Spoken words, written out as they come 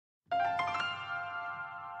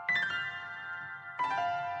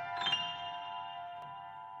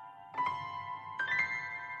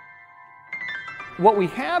What we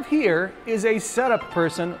have here is a setup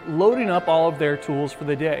person loading up all of their tools for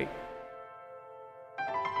the day.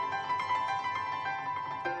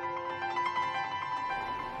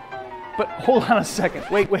 But hold on a second,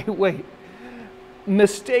 wait.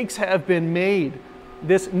 Mistakes have been made.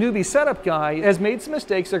 This newbie setup guy has made some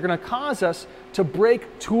mistakes that are going to cause us to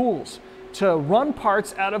break tools, to run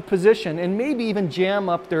parts out of position, and maybe even jam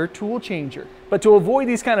up their tool changer. But to avoid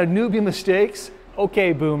these kind of newbie mistakes,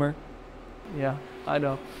 okay, boomer, yeah, I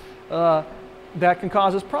know, that can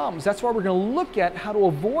cause us problems. That's why we're going to look at how to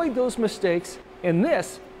avoid those mistakes in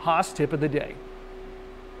this Haas tip of the day.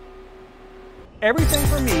 Everything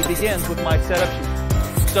for me begins with my setup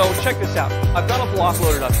sheet. So check this out. I've got a block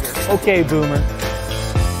loaded up here. Okay, boomer.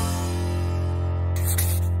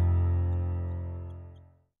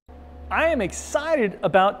 I am excited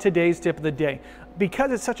about today's tip of the day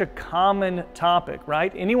because it's such a common topic,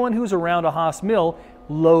 right? Anyone who's around a Haas mill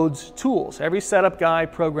loads tools. Every setup guy,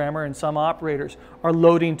 programmer, and some operators are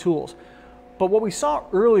loading tools. But what we saw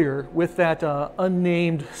earlier with that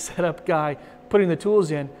unnamed setup guy putting the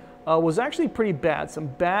tools in was actually pretty bad. Some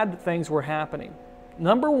bad things were happening.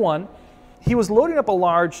 Number one, he was loading up a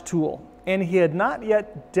large tool, and he had not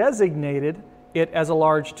yet designated it as a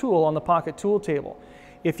large tool on the pocket tool table.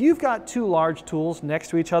 If you've got two large tools next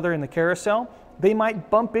to each other in the carousel, they might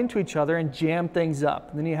bump into each other and jam things up.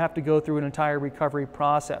 And then you have to go through an entire recovery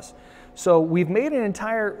process. So we've made an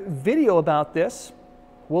entire video about this.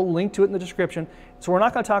 We'll link to it in the description. So we're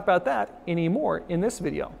not going to talk about that anymore in this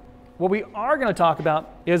video. What we are going to talk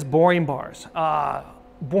about is boring bars.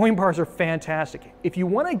 Boring bars are fantastic. If you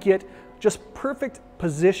want to get just perfect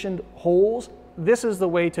positioned holes, this is the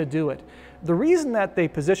way to do it. The reason that they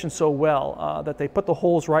position so well, that they put the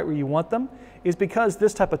holes right where you want them, is because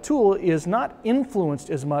this type of tool is not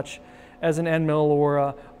influenced as much as an end mill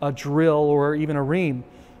or a drill or even a ream,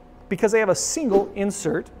 because they have a single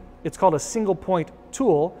insert. It's called a single point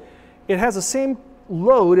tool. It has the same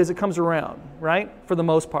load as it comes around, right, for the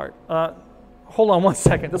most part. Hold on one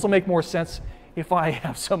second. This will make more sense if I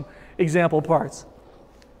have some example parts.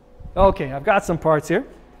 Okay, I've got some parts here.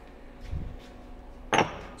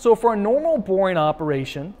 So for a normal boring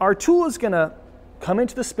operation, our tool is going to come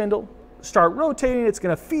into the spindle, start rotating, it's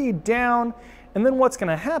going to feed down, and then what's going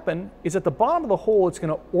to happen is at the bottom of the hole it's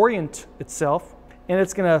going to orient itself, and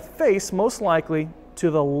it's going to face most likely to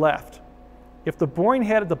the left. If the boring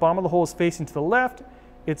head at the bottom of the hole is facing to the left,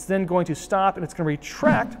 it's then going to stop and it's going to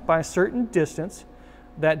retract by a certain distance.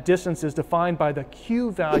 That distance is defined by the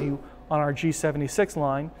Q value on our G76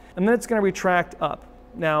 line, and then it's going to retract up.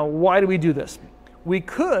 Now, why do we do this? We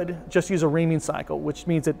could just use a reaming cycle, which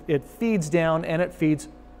means it feeds down and it feeds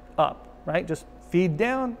up, right? Just feed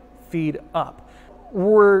down, feed up.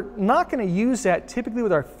 We're not going to use that typically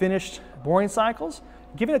with our finished boring cycles.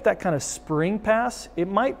 Giving it that kind of spring pass, it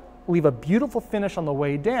might leave a beautiful finish on the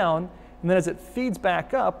way down, and then as it feeds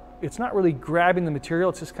back up, it's not really grabbing the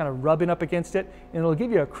material, it's just kind of rubbing up against it, and it'll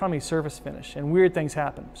give you a crummy surface finish, and weird things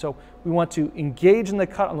happen. So we want to engage in the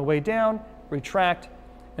cut on the way down, retract,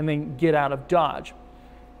 and then get out of dodge.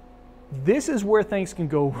 This is where things can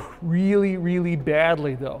go really, really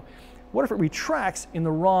badly though. What if it retracts in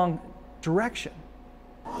the wrong direction?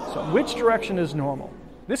 So which direction is normal?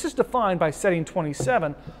 This is defined by setting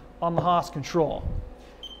 27 on the Haas control.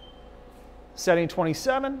 Setting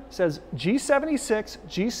 27 says G76,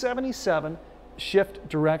 G77, shift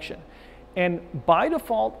direction. And by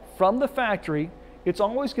default, from the factory, it's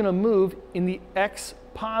always going to move in the X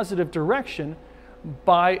positive direction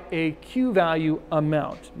by a Q value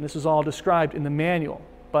amount. And this is all described in the manual,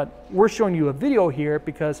 but we're showing you a video here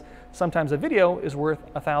because sometimes a video is worth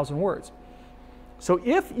 1,000 words. So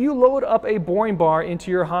if you load up a boring bar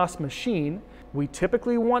into your Haas machine, we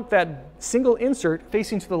typically want that single insert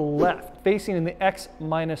facing to the left, facing in the X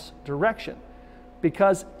minus direction,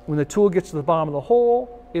 because when the tool gets to the bottom of the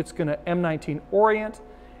hole, it's going to M19 orient,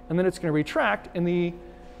 and then it's going to retract in the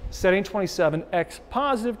setting 27 X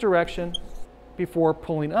positive direction before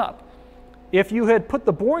pulling up. If you had put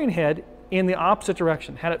the boring head in the opposite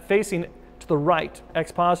direction, had it facing to the right,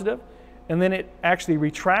 X positive, and then it actually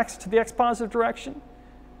retracts to the X positive direction,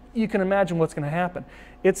 you can imagine what's going to happen.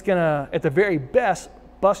 It's going to, at the very best,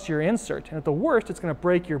 bust your insert, and at the worst, it's going to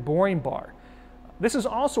break your boring bar. This is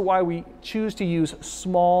also why we choose to use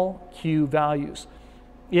small Q values.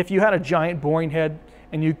 If you had a giant boring head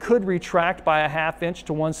and you could retract by a ½ inch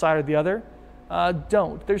to one side or the other,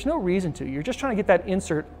 don't. There's no reason to. You're just trying to get that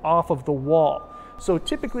insert off of the wall. So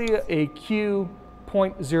typically a Q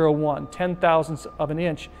 0.01, 10,000ths of an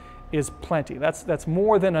inch is plenty. That's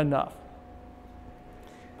more than enough.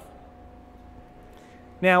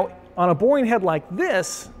 Now, on a boring head like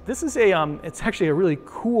this is it's actually a really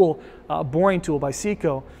cool boring tool by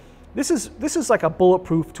Seco. This is like a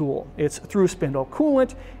bulletproof tool. It's through spindle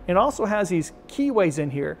coolant, and it also has these keyways in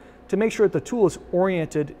here to make sure that the tool is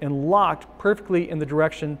oriented and locked perfectly in the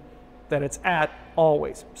direction that it's at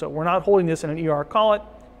always. So we're not holding this in an ER collet,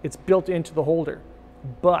 it's built into the holder.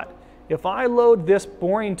 But if I load this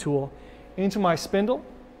boring tool into my spindle,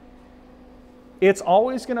 it's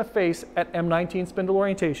always going to face at M19 spindle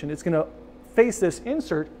orientation. It's going to face this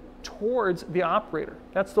insert towards the operator.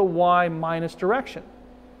 That's the Y minus direction.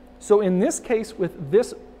 So in this case, with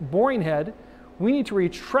this boring head, we need to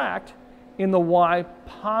retract in the Y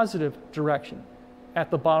positive direction at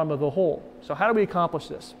the bottom of the hole. So how do we accomplish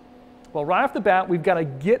this? Well, right off the bat, we've got to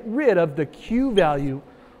get rid of the Q value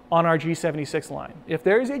on our G76 line. If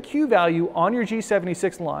there is a Q value on your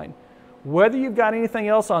G76 line, whether you've got anything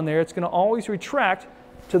else on there, it's going to always retract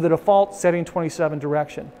to the default setting 27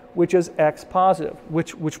 direction, which is X positive,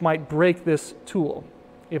 which might break this tool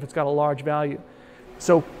if it's got a large value.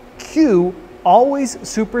 So Q always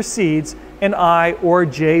supersedes an I or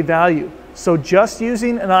J value. So just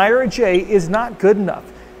using an I or a J is not good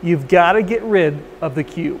enough. You've got to get rid of the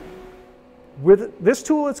Q. With this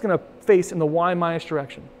tool, it's going to face in the Y minus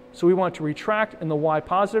direction. So we want to retract in the Y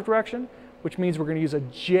positive direction, which means we're going to use a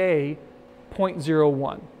J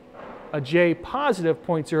 0.01. A J positive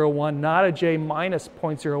 0.01, not a J minus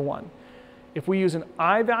 0.01. If we use an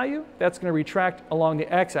I value, that's going to retract along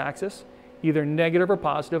the x-axis, either negative or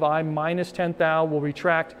positive. I minus 10 thou will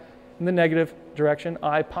retract in the negative direction.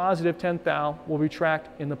 I positive 10 thou will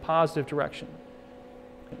retract in the positive direction.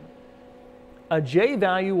 A J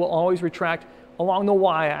value will always retract along the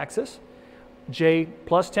y-axis. J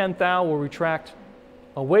plus 10 thou will retract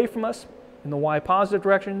away from us in the y positive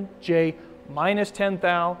direction. J minus 10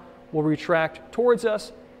 thou will retract towards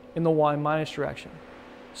us in the y minus direction.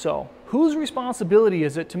 So whose responsibility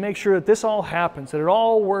is it to make sure that this all happens, that it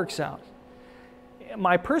all works out?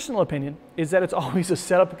 My personal opinion is that it's always a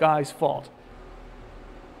setup guy's fault.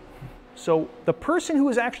 So the person who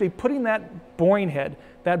is actually putting that boring head,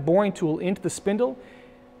 that boring tool into the spindle,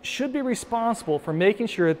 should be responsible for making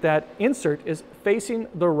sure that that insert is facing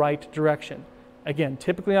the right direction. Again,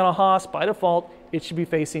 typically on a Haas, by default, it should be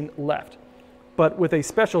facing left. But with a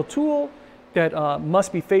special tool that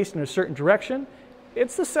must be faced in a certain direction,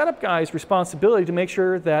 it's the setup guy's responsibility to make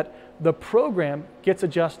sure that the program gets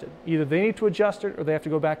adjusted. Either they need to adjust it or they have to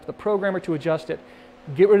go back to the programmer to adjust it.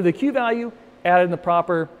 Get rid of the Q value, add in the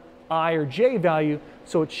proper I or J value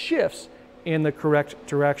so it shifts in the correct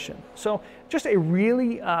direction. So just a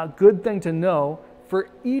really good thing to know for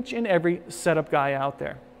each and every setup guy out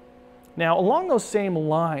there. Now, along those same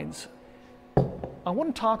lines, I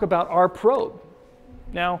want to talk about our probe.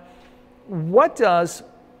 Now, what does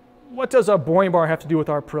a boring bar have to do with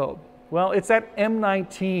our probe? Well, it's at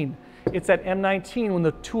M19. It's at M19 when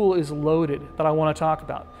the tool is loaded that I want to talk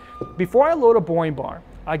about. Before I load a boring bar,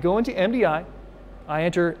 I go into MDI, I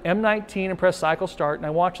enter M19 and press cycle start, and I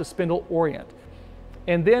watch the spindle orient.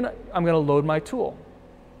 And then I'm going to load my tool.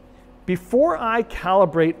 Before I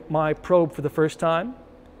calibrate my probe for the first time,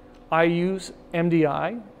 I use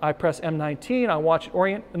MDI, I press M19, I watch it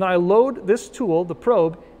orient, and then I load this tool, the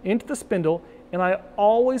probe, into the spindle, and I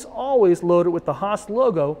always load it with the Haas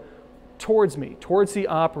logo towards me, towards the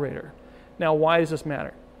operator. Now, why does this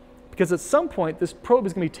matter? Because at some point, this probe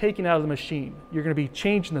is going to be taken out of the machine. You're going to be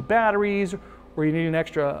changing the batteries, or you need an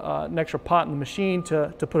extra pot in the machine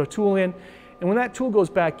to put a tool in. And when that tool goes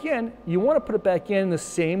back in, you want to put it back in the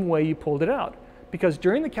same way you pulled it out. Because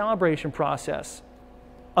during the calibration process,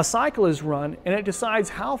 a cycle is run, and it decides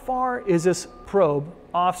how far is this probe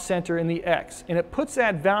off center in the X. And it puts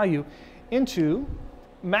that value into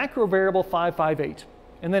macro variable 558.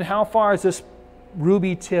 And then how far is this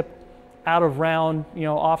ruby tip out of round,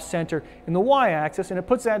 off center in the y-axis, and it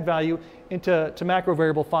puts that value into macro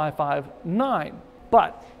variable 559.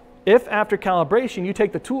 But if after calibration you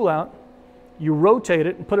take the tool out, you rotate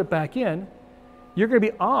it and put it back in, you're going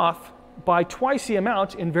to be off by twice the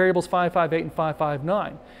amount in variables 558 and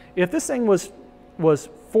 559. If this thing was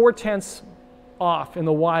 4/10 off in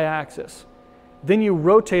the y-axis, then you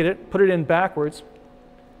rotate it, put it in backwards,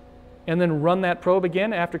 and then run that probe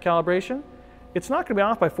again after calibration, it's not going to be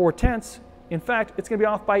off by 4/10. In fact, it's going to be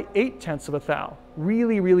off by 0.8 of a thou.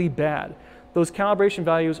 Really, really bad. Those calibration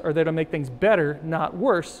values are there to make things better, not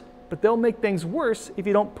worse, but they'll make things worse if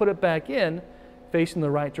you don't put it back in facing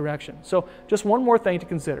the right direction. So just one more thing to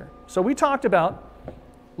consider. So we talked about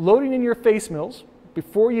loading in your face mills.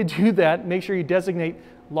 Before you do that, make sure you designate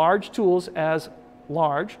large tools as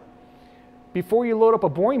large. Before you load up a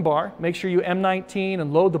boring bar, make sure you M19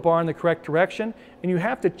 and load the bar in the correct direction, and you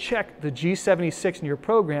have to check the G76 in your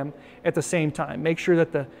program at the same time. Make sure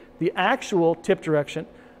that the actual tip direction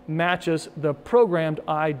matches the programmed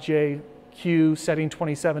IJQ setting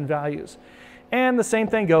 27 values. And the same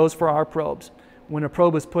thing goes for our probes. When a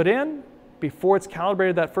probe is put in, before it's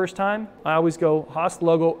calibrated that first time, I always go Haas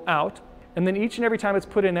logo out, and then each and every time it's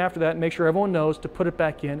put in after that, make sure everyone knows to put it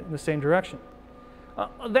back in the same direction.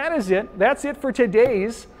 That is it. That's it for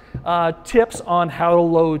today's tips on how to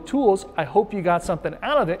load tools. I hope you got something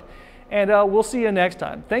out of it, and we'll see you next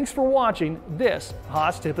time. Thanks for watching this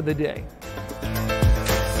Haas Tip of the Day.